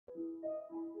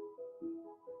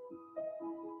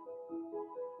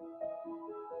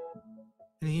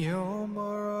Now,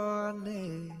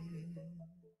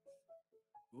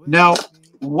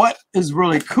 what is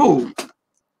really cool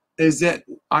is that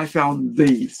I found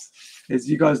these. As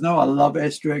you guys know, I love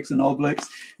asterisks and obliques,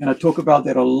 and I talk about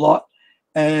that a lot.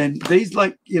 And these,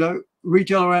 like, you know,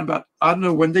 retail around about, I don't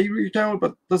know when they retail,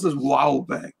 but this is a while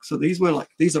back. So these were like,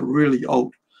 these are really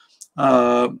old.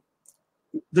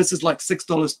 This is like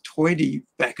 $6.20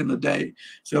 back in the day.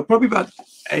 So probably about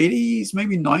 80s,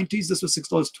 maybe 90s. This was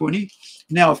 $6.20.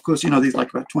 Now, of course, you know, these like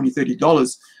about $20,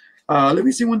 $30. Let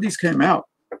me see when these came out.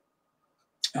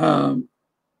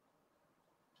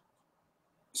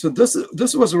 So this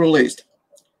was released,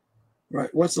 right?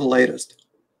 What's the latest?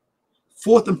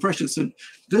 Fourth impression. So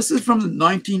this is from the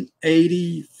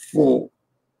 1984,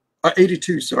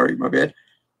 82. Sorry, my bad.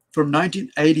 From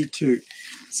 1982.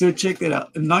 So check that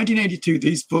out. In 1982,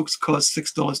 these books cost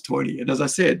 $6.20, and as I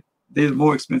said, they're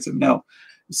more expensive now.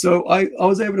 So I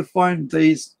was able to find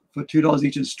these for $2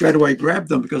 each and straight away grabbed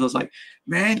them because I was like,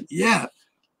 man, yeah,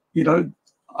 you know,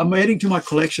 I'm adding to my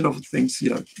collection of things, you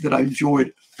know, that I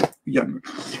enjoyed younger.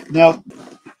 Now,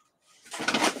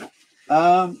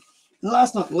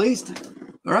 last not least,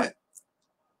 all right,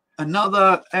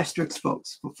 another asterisk,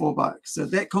 folks, for $4. So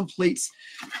that completes,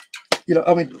 you know,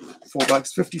 I mean, $4,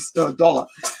 $50.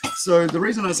 So the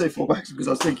reason I say $4 is because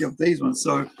I was thinking of these ones.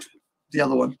 So the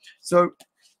other one. So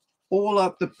all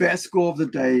up, the best score of the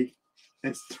day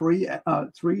is three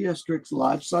asterisks,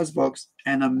 large size books,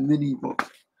 and a mini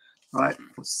book, right,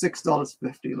 for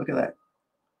 $6.50. Look at that.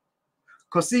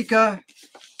 Corsica,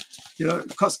 you know,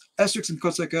 asterisks in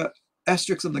Corsica,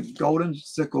 asterisks in the Golden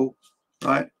Sickle,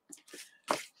 right?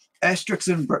 Asterisks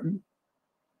in Britain,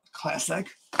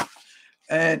 classic,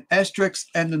 and asterisks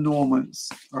and the Normans.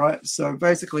 All right, so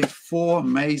basically four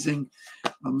amazing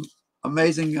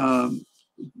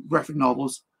graphic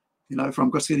novels, you know, from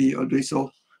Goscinny Odriso,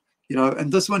 you know,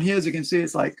 and this one here, as you can see,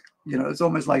 it's like, you know, it's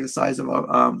almost like the size of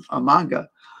a manga,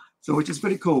 so which is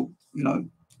pretty cool. You know,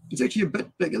 it's actually a bit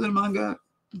bigger than manga,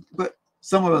 but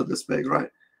some of it this big, right?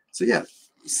 So yeah,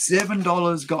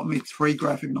 $7 got me 3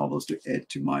 graphic novels to add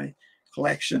to my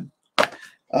collection.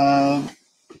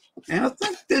 And I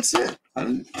think that's it.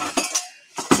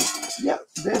 Yeah,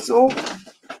 that's all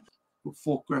for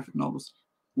 4 graphic novels.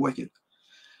 Wicked.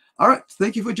 All right,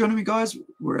 thank you for joining me, guys.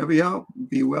 Wherever you are,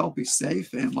 be well, be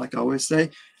safe, and like I always say,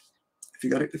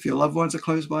 if your loved ones are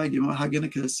close by, give them a hug and a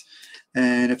kiss.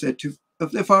 And if they're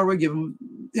far away, give them,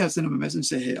 yeah, send them a message,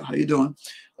 say, hey, how you doing?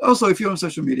 Also, if you're on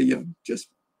social media, you know, just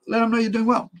let them know you're doing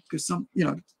well, because some, you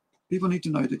know, people need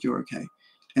to know that you're okay,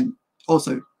 and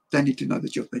also they need to know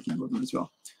that you're thinking of them as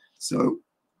well. So,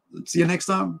 see you next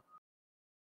time.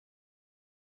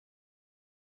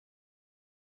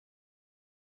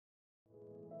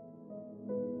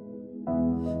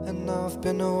 And I've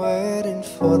been waiting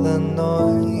for the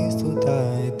noise to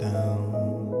die down,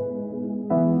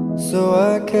 so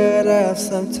I could have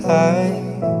some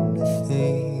time to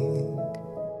think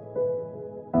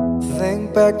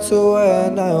back to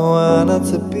when I wanted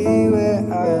to be where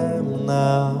I am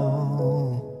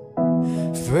now,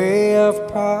 free of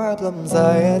problems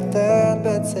I had then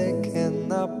been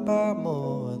taken up by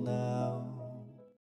more.